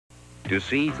To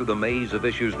see through the maze of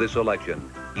issues this election,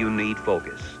 you need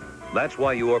focus. That's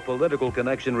why your political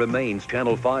connection remains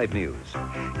Channel 5 News.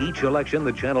 Each election,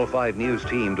 the Channel 5 News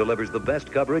team delivers the best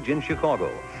coverage in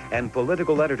Chicago. And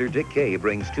political editor Dick Kay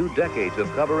brings 2 decades of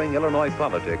covering Illinois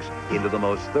politics into the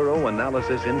most thorough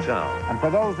analysis in town. And for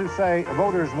those who say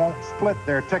voters won't split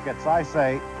their tickets, I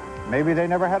say maybe they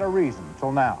never had a reason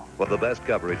till now. For the best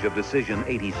coverage of Decision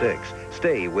 86,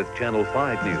 stay with Channel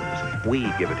 5 News. We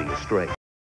give it to you straight.